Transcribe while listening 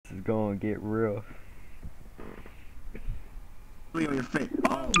gonna get real. On your face.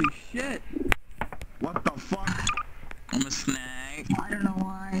 Holy shit! What the fuck? I'm a snake. I don't know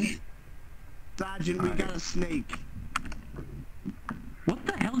why. Sergeant, we got a snake. What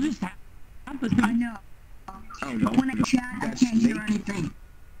the hell just happened? I know. Oh no. But when I chat, I That can't hear snake? anything.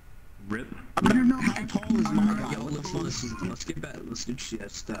 Rip. I don't know. How tall is my guy? Yo, let's get back. Let's get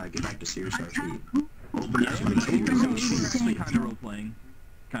back to serious RP. Actually, kind of role playing.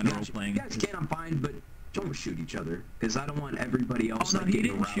 You guys can, I'm fine, but don't shoot each other, because I don't want everybody else. Oh no, like, he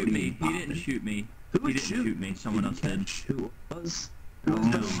getting didn't shoot me. rowdy He didn't shoot me. Who He didn't shoot me. Someone else did. Who was? Oh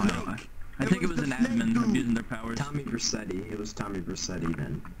no, I think it was an admin abusing their powers. Tommy Versetti. It was Tommy Versetti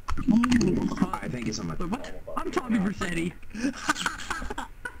then. I think it's on my. What? I'm Tommy Versetti.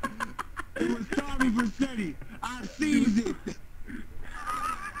 It was Tommy Versetti. I seen it.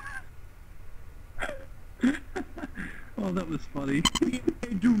 Oh, that was funny. He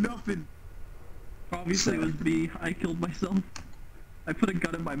didn't do nothing. Obviously, it was me. I killed myself. I put a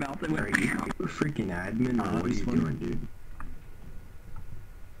gun in my mouth and Are went. you a freaking admin, or what are you doing, dude?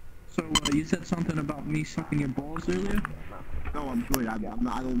 So, you said something about me sucking your balls earlier? No, I'm good. I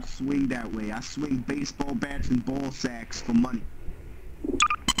don't swing that way. I swing baseball bats and ball sacks for money.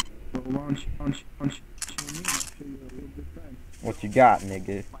 Well, launch me. I'll show you a real good friend. What you got, nigga?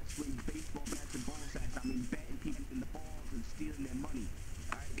 If I swing baseball bats and ball sacks, I mean batting people in the balls and stealing their money.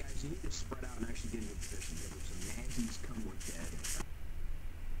 Alright, guys, you need to spread out and actually get into position. There's some Nazis come with that.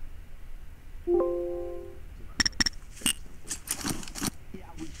 Yeah,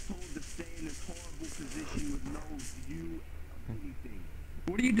 I was told to stay in this horrible position with no view of anything.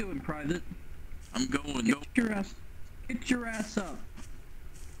 What are you doing, Private? I'm going. Get your ass up.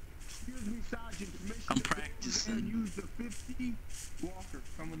 Excuse me, Sergeant. Permission I'm to go practicing. and use the 50. Walker,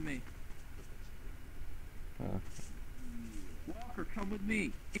 come with me. Walker, come with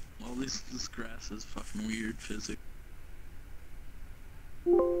me. Well, this grass is fucking weird physics.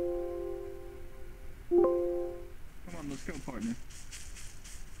 Come on, let's go, partner.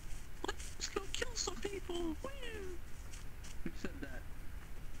 Let's go kill some people. Woo! Who said that?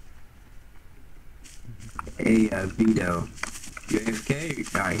 Hey, Vito. You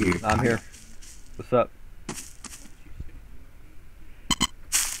AFK? Alright, here. I'm here. What's up?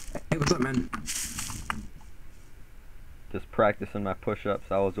 Hey, what's up, man? Just practicing my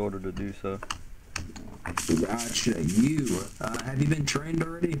push-ups. I was ordered to do so. Gotcha. You, have you been trained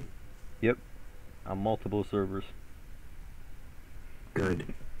already? Yep. On multiple servers.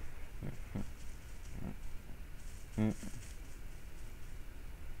 Good.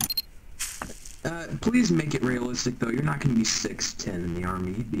 Please make it realistic, though. You're not going to be 6'10" in the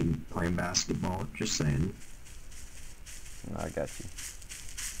army. You'd be playing basketball. Just saying. I got you.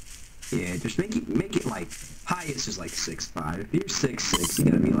 Yeah, just make it like, highest is like 6'5". If you're 6'6", you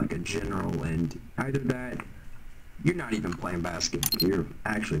gotta be like a general, and either that, you're not even playing basketball. You're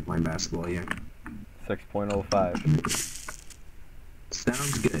actually playing basketball, yeah. 6.05.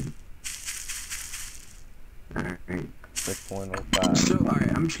 Sounds good. Alright. 6.05. So,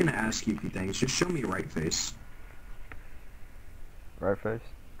 alright, I'm just gonna ask you a few things. Just show me your right face. Right face?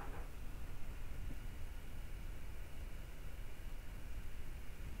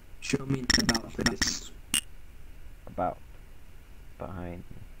 Show me about face. About. Behind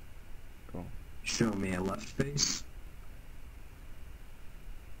me. Cool. Show me a left face.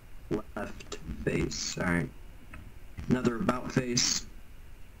 Left face, alright. Another about face.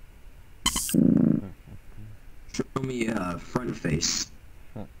 Show me a front face.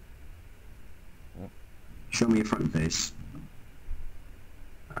 Show me a front face.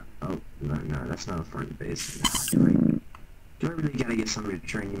 Oh, no, that's not a front face. Do I really gotta get somebody to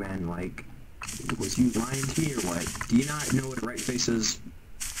train you, man? Like, was you lying to me or what? Do you not know what a right face is?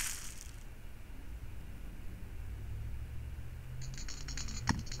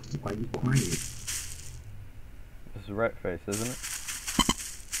 Why are you quiet? This is right face, isn't it?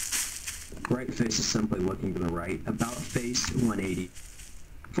 Right face is simply looking to the right. About face, 180.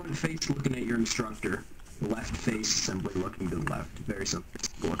 Front face looking at your instructor. Left face simply looking to the left. Very simple,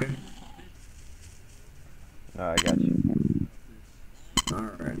 okay? I got you.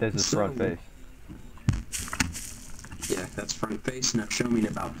 Alright. This is front face. Yeah, that's front face. Now show me an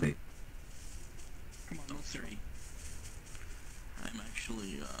about face. Come on, no three. I'm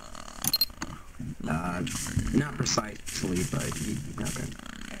actually, not precisely, but, okay.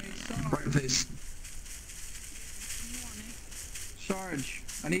 Front face. Sarge,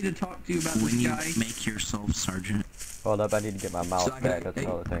 I need to talk to you about When this you guy. make yourself sergeant. Hold up, I need to get my mouse So I back. can- That's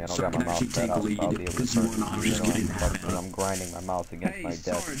another thing. I don't so I got can my mouse actually back. take I'll the lead, be able to because start you and I shooting just on didn't stuff have it. because I'm grinding my mouse against Hey, my desk.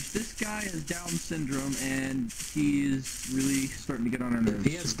 Sarge, this guy has Down syndrome, and he is really starting to get on our nerves.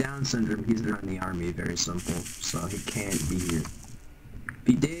 If he has Down syndrome, he's not in the army. Very simple. So he can't be here. If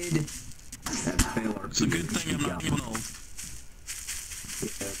he did, that's fail our It's a good thing I'm not even old. Yeah,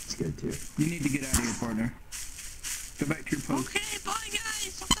 that's good too. You need to get out of here, partner. Go back to your post. Okay, bye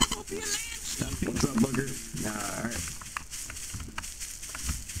guys. That will be a land. What's up, booger? Alright.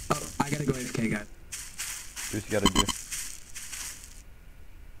 Oh, I gotta go AFK, guys. What you gotta do?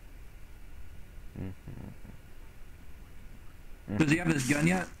 Does he have his gun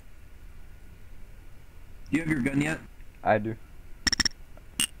yet? Do you have your gun yet? I do.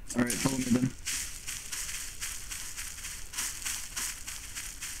 Alright, follow me then.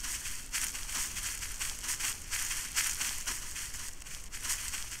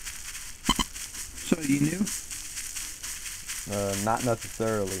 So, you knew? Not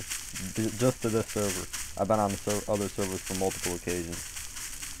necessarily. Just to this server. I've been on the other servers for multiple occasions.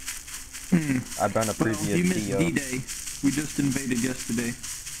 I've been a Well, previous you missed TO. D-Day. We just invaded yesterday.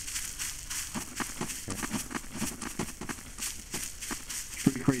 It's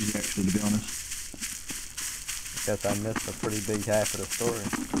pretty crazy, actually, to be honest. Guess I missed a pretty big half of the story.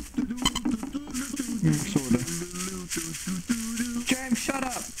 Sorta. James, shut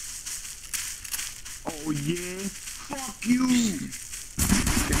up! Oh yeah? Fuck you!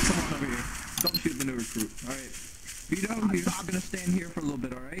 Okay, come on over here. Don't shoot the new recruit, alright? Vito, you're just gonna stand here for a little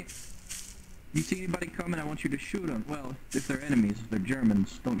bit, alright? You see anybody coming, I want you to shoot them. Well, if they're enemies, if they're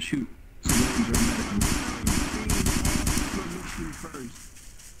Germans, don't shoot civilians or Americans. Permission first.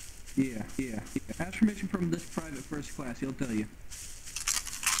 Yeah. Ask permission from this private first class, he'll tell you.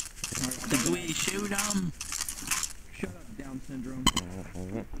 Alright, Did we shoot him? shut up, Down syndrome.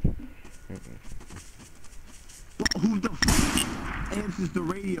 Well, who the fuck answers the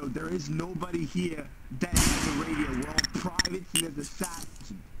radio? There is nobody here that has a radio. We're all privates and there's a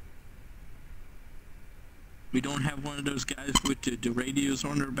assassin. We don't have one of those guys with the radios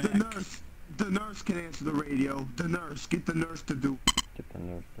on their back. The nurse can answer the radio. The nurse, get the nurse to do. Get the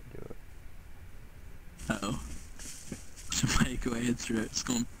nurse to do it. Uh-oh. Somebody go answer it. It's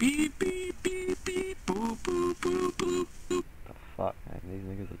going beep, beep, beep, beep, boop, boop, boop, boop, boop. The fuck, man. These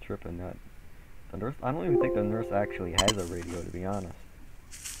niggas are tripping that. The nurse, I don't even think the nurse actually has a radio, to be honest.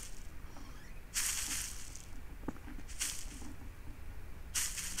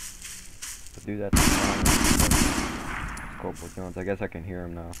 The dude that's Corporal Jones. I guess I can hear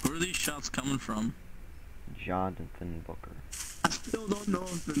him now. Where are these shots coming from? Jonathan Booker. I still don't know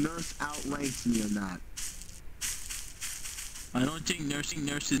if the nurse outranks me or not. I don't think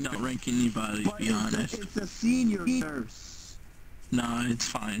nurse is not ranking anybody, to But be honest. it's a senior nurse. No, it's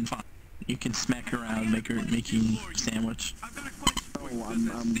fine. You can smack her around, make you a sandwich. Oh,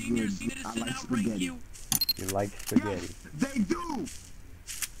 I'm good. I like spaghetti. You like spaghetti. They do!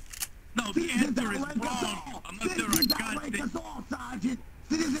 No, the Citizens answer is outrank us wrong. all! Unless they're a Citizens outrank goddamn... us all, Sergeant!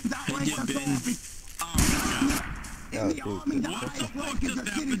 Citizens outrank you us been- all! Oh my god. In Oh, the dude. army, the What the highest fuck rank is just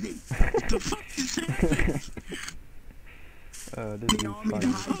a happened? citizen! What the fuck is happening? This In the dude's army, the funny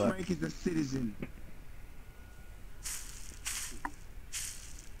as highest fuck. rank is a citizen.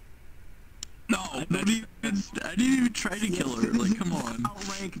 No, I didn't even try to kill her. Like, come on.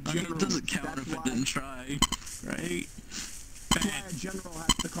 Outrank I mean, it generals. doesn't count That's if I why- didn't try, right? That's why a general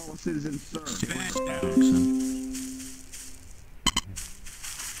has to call a citizen sir.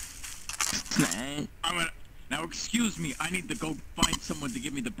 Now, excuse me. I need to go find someone to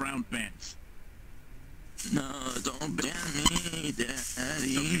give me the brown pants. No, don't ban me,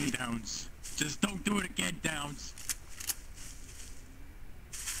 Daddy. Okay, Downs. Just don't do it again, Downs.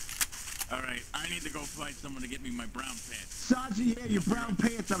 Alright, I need to go find someone to get me my brown pants. Sergeant, yeah, your brown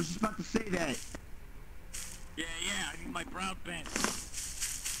pants. I was just about to say that. Yeah, I need my brown pants.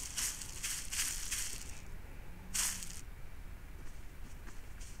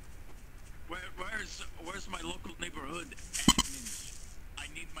 Where's my local neighborhood admins? I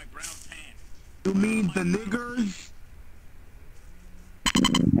need my brown pants. You mean the niggers?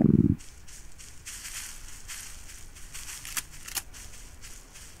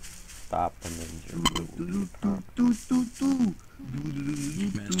 Stop the ninja.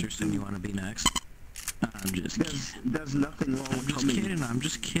 Masterson, you want to be next? I'm just kidding. There's nothing wrong with coming. I'm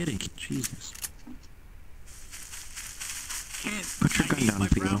just kidding. Jesus. Kids, Put your gun down,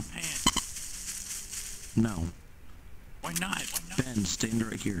 Theo. No. Why not? Ben, stand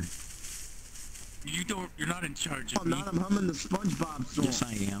right here. You're not in charge of I'm me. not. I'm humming the SpongeBob song. Yes,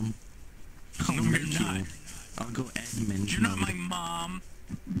 I am. No, you're not. I'll go admin. You're not my mom.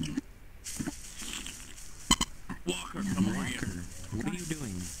 Walker, Walker, come over here. What are you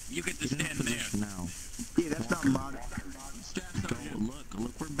doing? You get to Get in stand there. position now. Yeah, that's not mod. Staff Go, sergeant.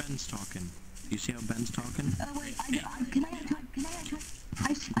 look where Ben's talking. You see how Ben's talking? Oh wait, can I enter? Can I enter?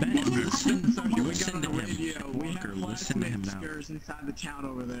 Ben, listen, We listen got on to the him. radio. We Walker, have listen to him now. classmates inside the town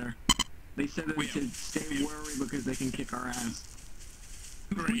over there. They said that we should stay worried because they can kick our ass.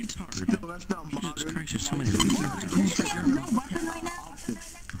 Great. No, that's not Jesus modern. Christ, there's so many You reasons. say I have no weapon right now?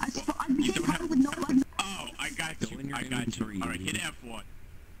 I became part with no weapon. Oh, I got Go in you. your I got you. inventory, Alright, hit idiot. F1.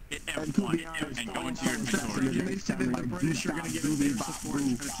 Hit And to F1 be honest, and go into your Sergeant, inventory. they said that the British are gonna give us air support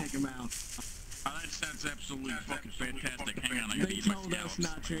and try to take them out. Oh, that sounds absolutely fucking fantastic. Hang on, I gotta They eat my told us scallops.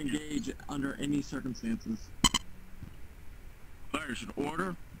 not to engage under any circumstances. There's an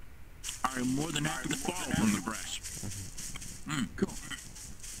order. I am more than happy to follow from the press. Cool.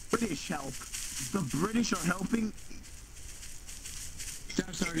 British help. The British are helping.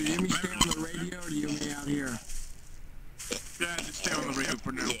 Staff Sergeant, do you want me to stay on the radio or do you want me out here? Yeah, just stay on the radio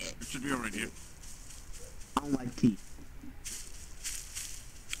for now. It should be alright here. I don't like tea.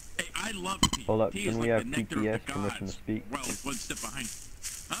 Hey, I love tea. Hold up, Tea can is we like have the nectar of the PTS permission to gods. speak? Well, one step behind.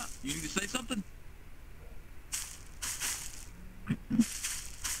 Huh? You need to say something?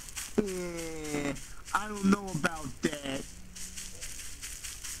 I don't know about that.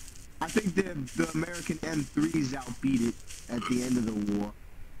 I think the American M3s outbeat it at the end of the war.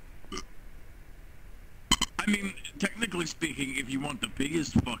 I mean, technically speaking, if you want the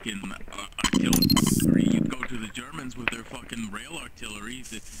biggest fucking artillery, you'd go to the Germans with their fucking rail artillery.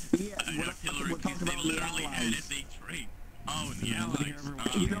 The artillery we're piece talking they about the literally had Allies. as a trait. Oh, and the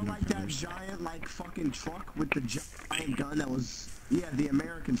Allies. You know, like that giant, like, fucking truck with the giant gun that was... Yeah, the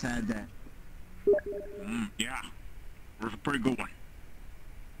Americans had that. Yeah. It was a pretty good one.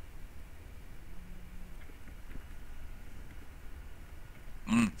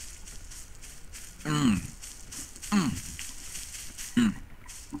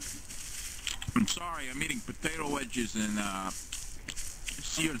 I'm sorry, I'm eating potato wedges and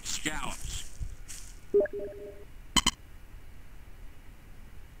seared scallops.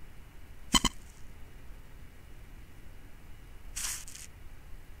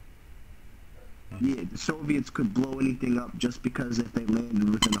 Yeah, the Soviets could blow anything up just because if they landed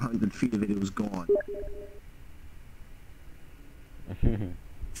within 100 feet of it, it was gone.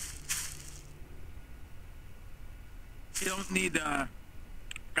 You don't need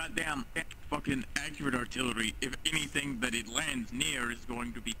goddamn fucking accurate artillery if anything that it lands near is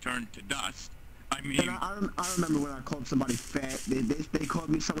going to be turned to dust. I mean, And I remember when I called somebody fat, they called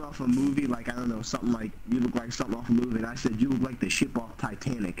me something off a movie, like, I don't know, something like, you look like something off a movie, and I said, you look like the ship off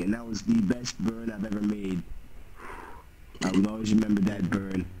Titanic, and that was the best burn I've ever made. I will always remember that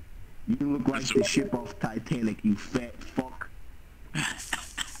burn. You look like the ship off Titanic, you fat fuck.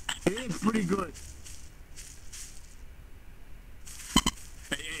 It is pretty good.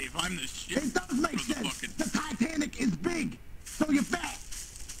 hey, if I'm the ship, It does make for the sense. fucking- The Titanic is big, so you're fat.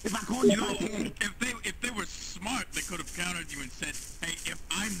 If I call you You know, Titanic. if they were smart, they could have countered you and said, hey, if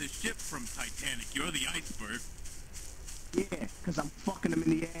I'm the ship from Titanic, you're the iceberg. Yeah, because I'm fucking them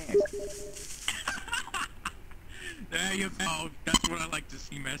in the ass. There you go. That's what I like to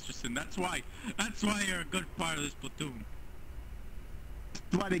see, Masterson. That's why you're a good part of this platoon.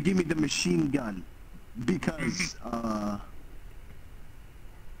 That's why they give me the machine gun. Because,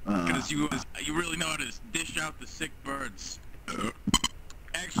 Because you really know how to dish out the sick birds.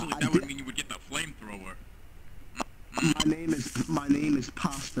 Actually, I that would did- mean you would get the flamethrower. my name is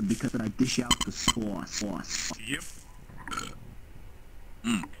Pasta because I dish out the sauce. Yep.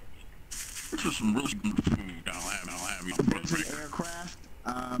 This is some really good food. I'll have you. There's an aircraft.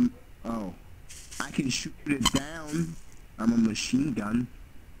 Oh. I can shoot it down. I'm a machine gun.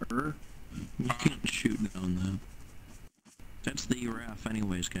 You can't shoot down though. That's the RAF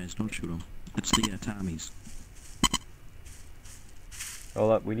anyways, guys. Don't shoot them. It's the Tommies.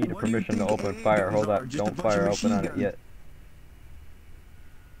 Hold up, we need a What do you permission to think open AA fire. guns Hold are? up, Just a don't bunch of fire open machine on it guns. yet.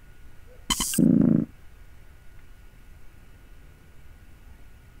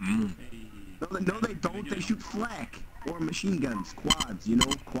 No, they don't. They shoot flak or machine guns, quads. You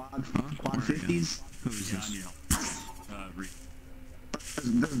know, quad Where are you? 50s. Who's this?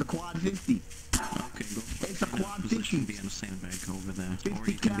 There's the quad 50. Okay, go It's a find quad position. 50. Be in a sandbag over there. 50 Or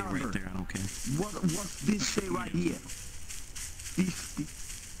you can be caliber. right there, I don't care. What's this say right here? 50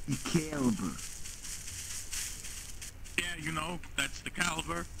 caliber. Yeah, you know, that's the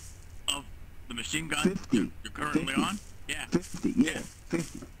caliber of the machine gun 50. you're currently 50. on. Yeah. 50, yeah,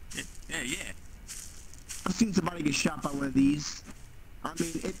 50. Yeah. I've seen somebody get shot by one of these. I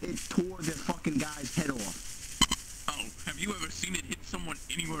mean, it tore the fucking guy's head off. Oh, have you ever seen it hit someone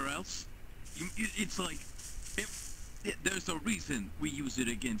anywhere else? It's like, There's a reason we use it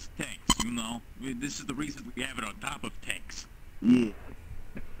against tanks, you know? This is the reason we have it on top of tanks. Yeah.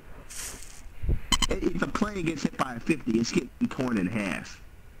 If a plane gets hit by a 50, it's getting torn in half.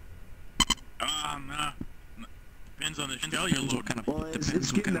 Nah. Depends on the shell you're loading. Well,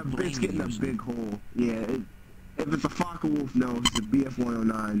 it's getting a big hole. Yeah. If it's a Focke-Wulf, no. If it's a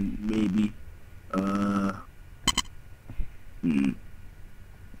BF-109, maybe.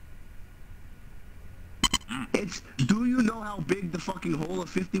 Do you know how big the fucking hole a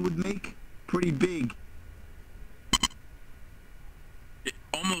 50 would make? Pretty big.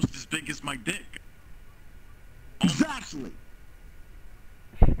 Almost as big as my dick. Exactly.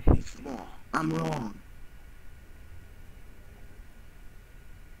 It's small. I'm wrong.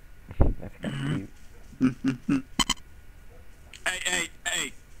 That's kind of cute.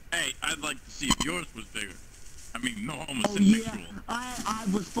 Hey, I'd like to see if yours was bigger. I mean, no homo Oh sexual. yeah, I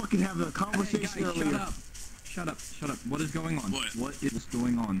was fucking having a conversation Hey guys, earlier. shut up. What is going on? What is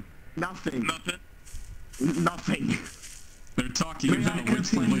going on? Nothing. Nothing. They're talking May I about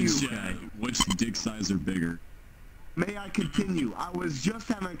continue? which dick size are bigger. May I continue? I was just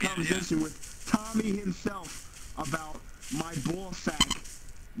having a conversation with Tommy himself about my ball sack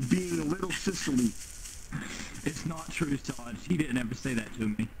being Little Sicily. It's not true, Sarge. He didn't ever say that to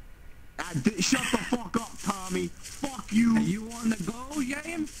me. Shut the fuck up, Tommy. Fuck you. Hey, you wanna go,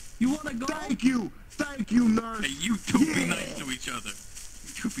 James? You wanna go? Thank you, nurse. Hey, you two be nice to each other.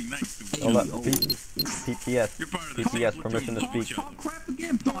 You two be nice to each Hold other. up. PTS. You're part of the PTS, team. permission to speak. Talk crap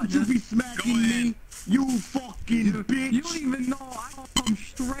again, Don't partner. you be smacking Go ahead. me, you fucking bitch. You don't even know. I come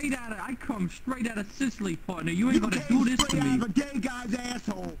straight out of Sicily, partner. You ain't You gonna came do this to straight out me. of a gay guy's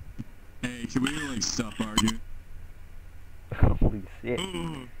asshole. Hey, can we like stop arguing? Holy shit.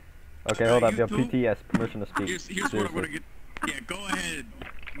 Ooh. Okay, hold up. You Yo, two? PTS, permission to speak. Here's what I'm gonna get. Yeah, go ahead.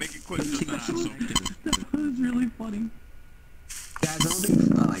 Make it quick. So That was really funny. Guys, I don't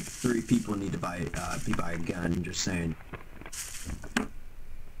think like 3 people need to be by a gun. Just saying.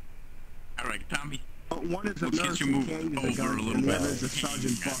 all right, Tommy. One is a Let's get nurse you who moved carries a over gun, a little and the bit. other is a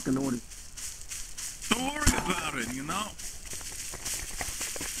sergeant fucking orders. Don't worry about it. You know.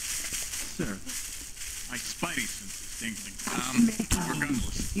 Sir. My spidey sense is tingling.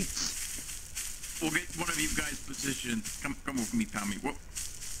 Regardless, we'll get one of you guys positioned. Come with me, Tommy. Wait,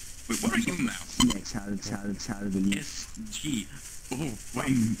 what are you now? Next, how did the SG. Oh,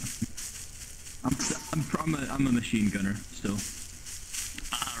 wait. I'm a machine gunner still.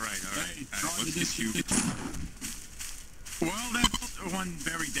 All right. Let's get you. Well, that's one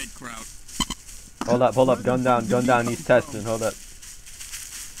very dead crowd. Hold up. Gun down. He's testing. Hold up.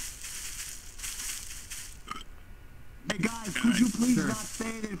 Hey guys, could you please not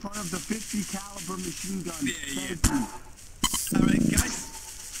stand in front of the 50 caliber machine gun? Yeah. Thank you. All right, guys.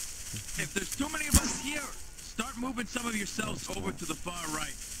 If there's too many of us here, start moving some of yourselves over to the far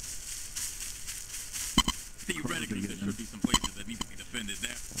right. Theoretically, there should be some places that need to be defended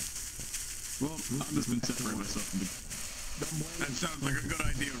there. Well, I'm just been separating myself from the... That sounds like a good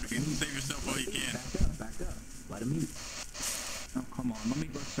idea. Save yourself all you can. Back up. Let him eat. Oh, come on. Let me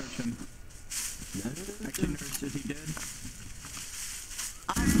go search him. No. Actually, nurse, is he dead?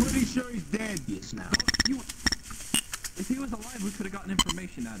 I'm pretty sure he's dead. Yes, now. If he was alive, we could have gotten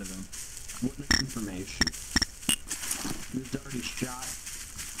information out of him. What information? He was already shot.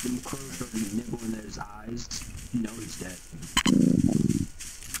 The crows already nibbling at his eyes. You know he's dead.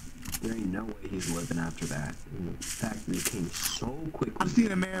 There ain't no way he's living after that. And the fact that it came so quickly. I've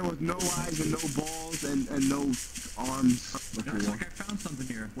seen a man with no eyes and no balls and no arms Looks before. like I found something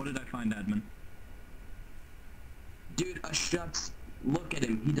here. What did I find, admin? Dude, shuts. Look at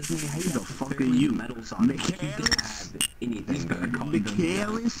him. He doesn't even have Who the fuck barely are you? medals on him. He Michaelis? doesn't have anything good.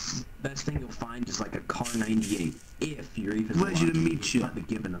 Michaelis? Best thing you'll find is like a car 98. If you're even Pleasure to lucky. meet He's you. probably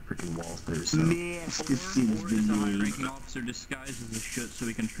given a freaking Walther, so. Nasty things Or been is a made. high-ranking officer disguised as a shoot so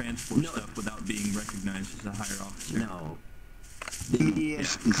he can transport No. stuff without being recognized as a higher officer? No.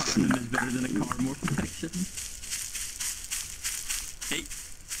 Nasty Carbon things. is better than a car, more protection. Hey,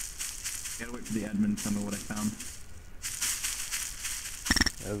 Gotta wait for the admin to tell me what I found.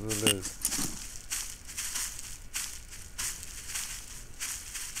 That's what it is.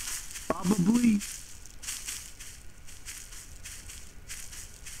 Probably.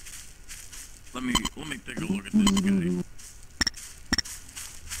 let me take a look at this guy.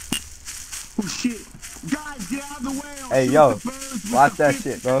 Oh shit. Guys, get out of the way. I'll Hey, shoot yo, the birds with watch the that 50.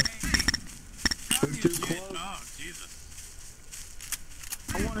 shit, bro. Too close. Oh, Jesus.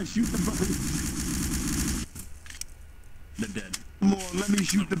 I want to shoot the birds. They're dead. Come on, let me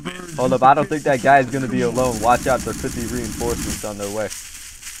shoot the birds. Hold up. I don't think that guy's gonna be alone. Watch out. There's 50 reinforcements on their way.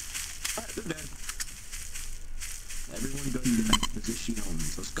 They're dead. Everyone go to back to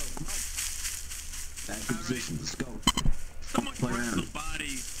positions. Let's go. Come on. Back to positions. Let's go. Someone Play grab around. the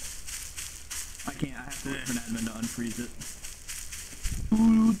body. I can't. I have to wait for an admin to unfreeze it.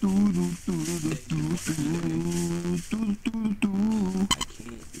 I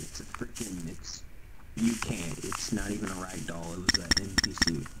can't. It's a freaking. It's. You can't. It's not even a ragdoll. It was an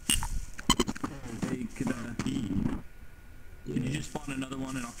NPC. Hey, can you just spawn another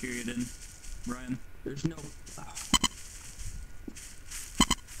one and I'll carry it in, Ryan? There's no.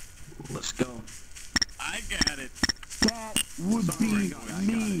 Let's go. I got it. That would be me. I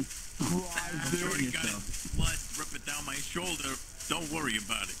already got it. Blood dripping down my shoulder. Don't worry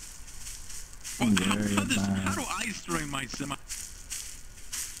about it. Well, how do I strain myself?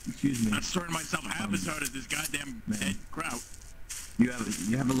 Excuse me. I'm straigning myself half as hard as this goddamn dead crowd. You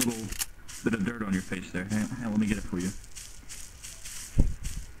have a little bit of dirt on your face there. Hang on, let me get it for you.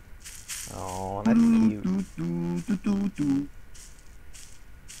 Oh, that's cute.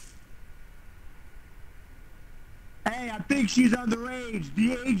 Hey, I think she's underage.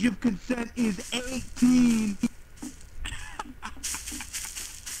 The age of consent is 18.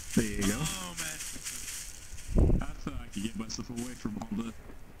 There you go. Oh, man. I thought I could get myself away from all the...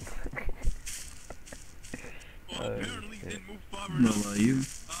 Well, apparently it didn't move far Well, enough. you.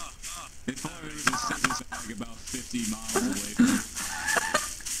 If I was just sent this bag about 50 miles away from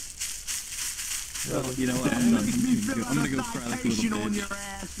Well, you know what? I'm gonna go cry like a little on bitch. your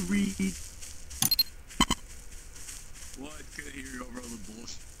ass, Reed. What? Could hear you over all the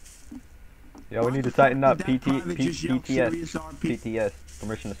bullshit. Yeah, we need to tighten up. Did that private just yell serious PTS. RP? PTS.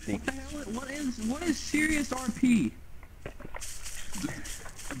 Permission to speak. What the hell? What is serious RP?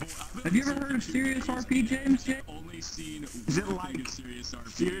 Have you ever heard of serious RP, James? only seen Is it one like thing of serious RP.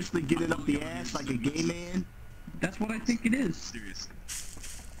 seriously getting up the ass like a gay man? That's what I think it is. Serious.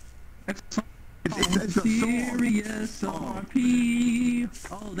 That's It's a song. serious Oh. RP.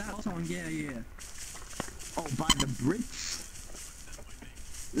 Oh, that song. Yeah, yeah. Oh, by the Brits?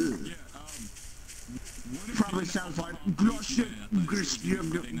 Ugh. Yeah, what if Probably you- sounds like Yeah, I thought you were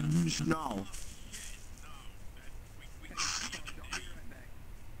getting that. no.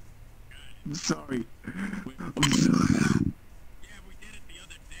 I'm sorry. I'm sorry. Yeah, we did it the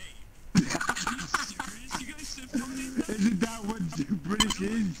other day. Serious? You guys said fucking Isn't that what British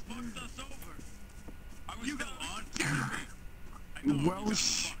is? fucked us over. I was still on. I know,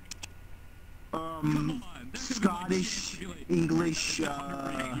 Welsh, on. Scottish, English, You know,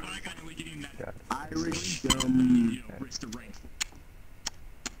 I got only getting that. Irish, You know, wrist to rank.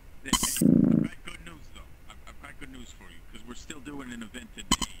 Hey, I've got good news though. I've got good news for you because we're still doing an event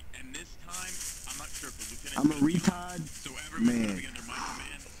today, and this time I'm not sure if the lieutenant. I'm a retard. So everyone's Man. gonna be under my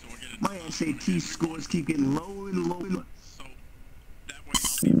command. So we're gonna. My SAT scores keep getting low and low and low. So that way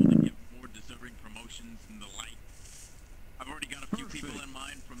I'll be able to get more deserving promotions and the like. I've already got a few people in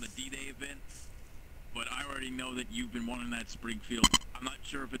mind from the D-Day event, but I already know that you've been wanting that Springfield. I'm not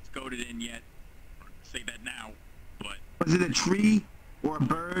sure if it's coded in yet. Or say that now, but Was it a tree or a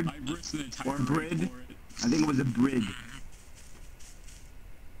bird? I risked an entire Or a bread? for it. I think it was a brig.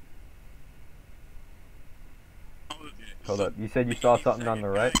 okay. Hold up. You said you saw something on the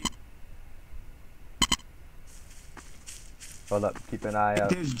right? Hold up. Keep an eye out.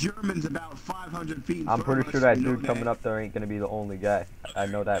 There's Germans about 500 feet in I'm front pretty of sure us, that you know dude coming up there ain't gonna be the only guy. I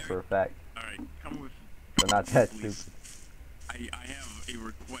know that for a fact. All right, come with. So not that please. stupid. I have a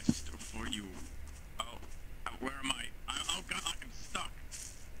request for you. Oh, where am I? Oh God, I'm stuck.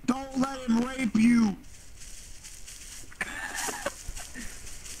 Don't let him rape you!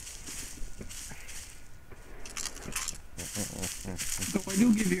 So I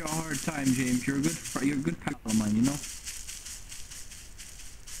do give you a hard time, James. You're a good pal of mine, you know.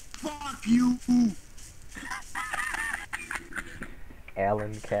 Fuck you!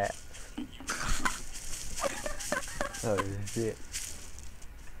 Alan Cat. Oh shit.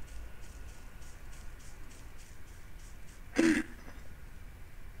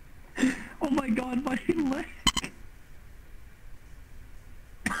 Oh my God, my leg.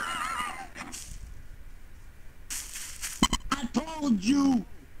 I told you!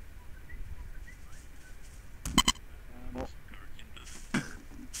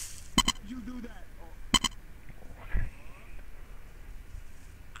 You do that.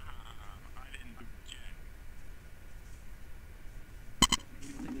 I didn't do jack. What do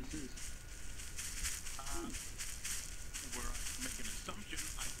you think this is? Where I make an assumption,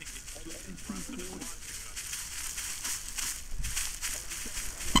 I think it's in front of the swastika.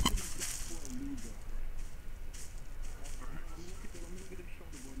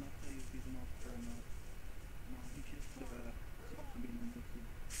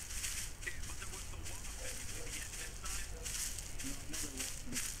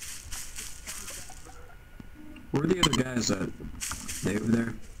 Where are the other guys at? They over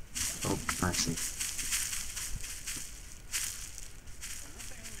there? Oh, I see.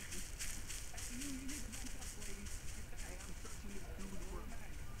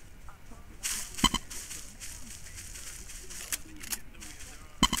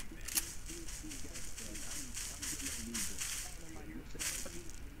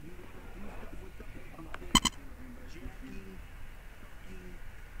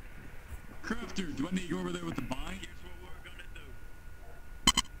 Crafter, do I need to go over there with the bind? Here's what we're gonna do.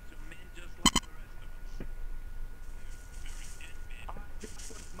 Some men just like the rest of us.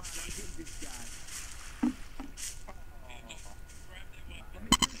 Grab their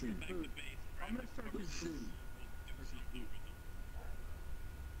weapons, bring them back to base. I'm gonna start his food. We'll do something with them.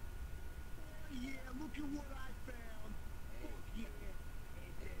 Yeah, look at what I found. Oh, yeah.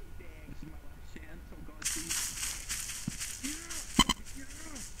 This is my last chance, oh god, please.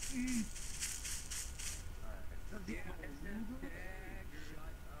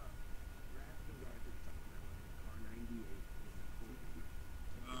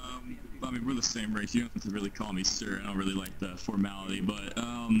 I mean, we're the same race. You don't have to really call me sir. I don't really like the formality, but,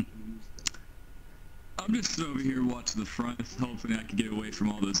 I'm just over here watching the front. Hopefully I can get away from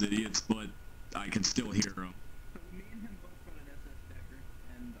all those idiots, but I can still hear them. So me and him both got an SS Decker,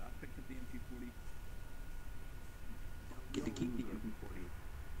 and I picked up the MP40. Get to keep the MP40.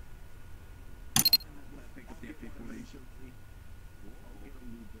 I picked up the MP40.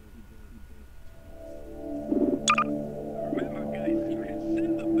 Remember, guys, you can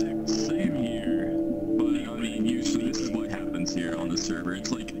send them back. Same here, but I mean, usually this is what happens here on the server.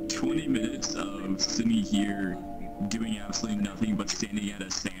 It's like 20 minutes of sitting here doing absolutely nothing but standing at a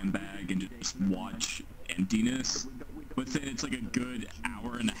sandbag and just watch emptiness. But then it's like a good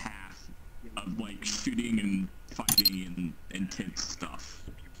hour and a half of like shooting and fighting and intense stuff.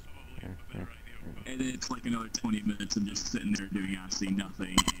 And then it's like another 20 minutes of just sitting there doing absolutely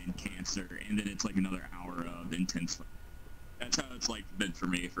nothing and cancer, and then it's like another hour of intense fighting. That's how it's like been for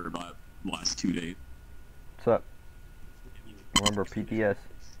me for about the last 2 days. What's up? Remember PTS?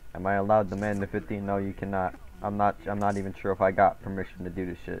 Am I allowed to man the 15? No, you cannot. I'm not even sure if I got permission to do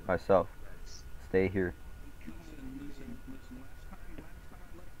this shit myself. Stay here. Listen. Last time I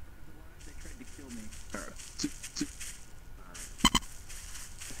left alive, they tried to kill me.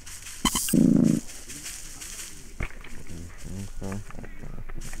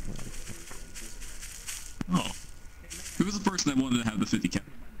 Oh. Who was the person that wanted to have the 50 cal?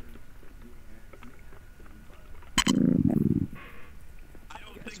 I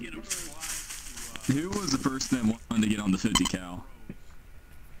don't think it applies to, Who was the person that wanted to get on the 50 cal?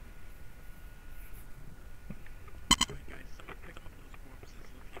 Alright, guys, someone pick up those corpses.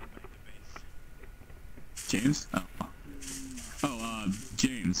 Let's get them back to base. James?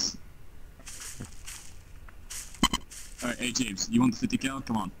 James. Alright, hey James, you want the 50 cal?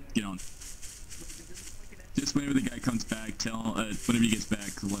 Come on, get on. Just whenever the guy comes back, whenever he gets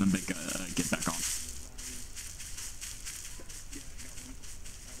back, let him get back on.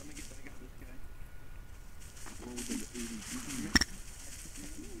 Let me get back at this guy.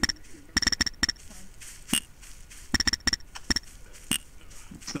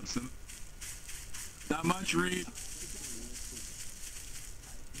 What's up, son? Not much, Reed.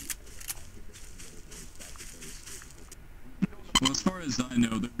 Well, as far as I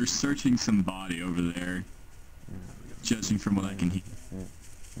know, they're searching some body over there. Judging from what I can hear.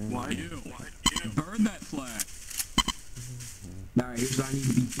 Why you? Burn that flag. Alright, here's what I need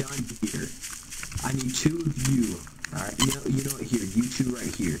to be done here. I need 2 of you. Alright, you know what, here, you 2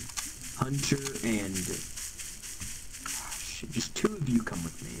 right here. Hunter and... shit, just 2 of you come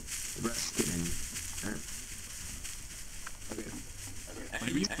with me. The rest get in. Alright. Okay.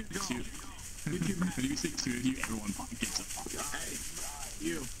 When you say 2, when you say 2 of you, everyone gets up. Hey,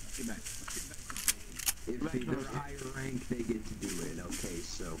 you, get back. If they're higher rank, they get to do it, okay,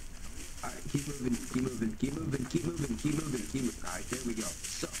 so... Alright, keep moving. Alright, there we go.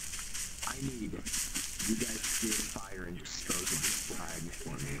 So, I need you guys to get fire and dispose of this flag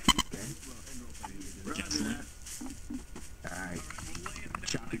for me, okay? Alright,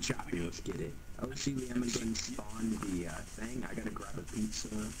 choppy, let's get it. Oh, see, I'm gonna go and spawn the thing. I gotta grab a pizza.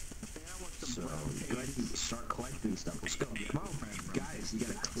 So, go ahead and start collecting stuff. Let's go. Come on, guys, you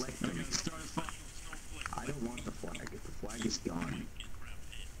gotta collect them. I don't want the flag. If the flag is gone,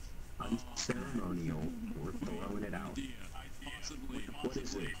 unceremonial, we're throwing it out. What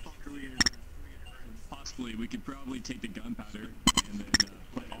is it? Possibly, we could probably take the gunpowder and then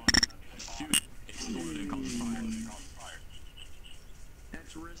put on, shoot, explode it, and cause fire.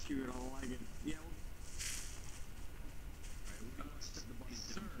 That's risky, I don't like it. Yeah,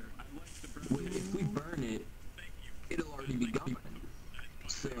 Sir, I like the Wait, if we burn it, already begun.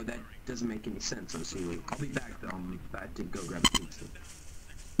 So that doesn't make any sense. I'm seeing. I'll be back. I had to go grab a pizza.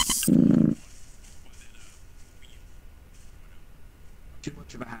 Too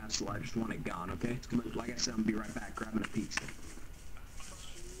much of a hassle. I just want it gone. Okay. Like I said, I'm gonna be right back grabbing a pizza.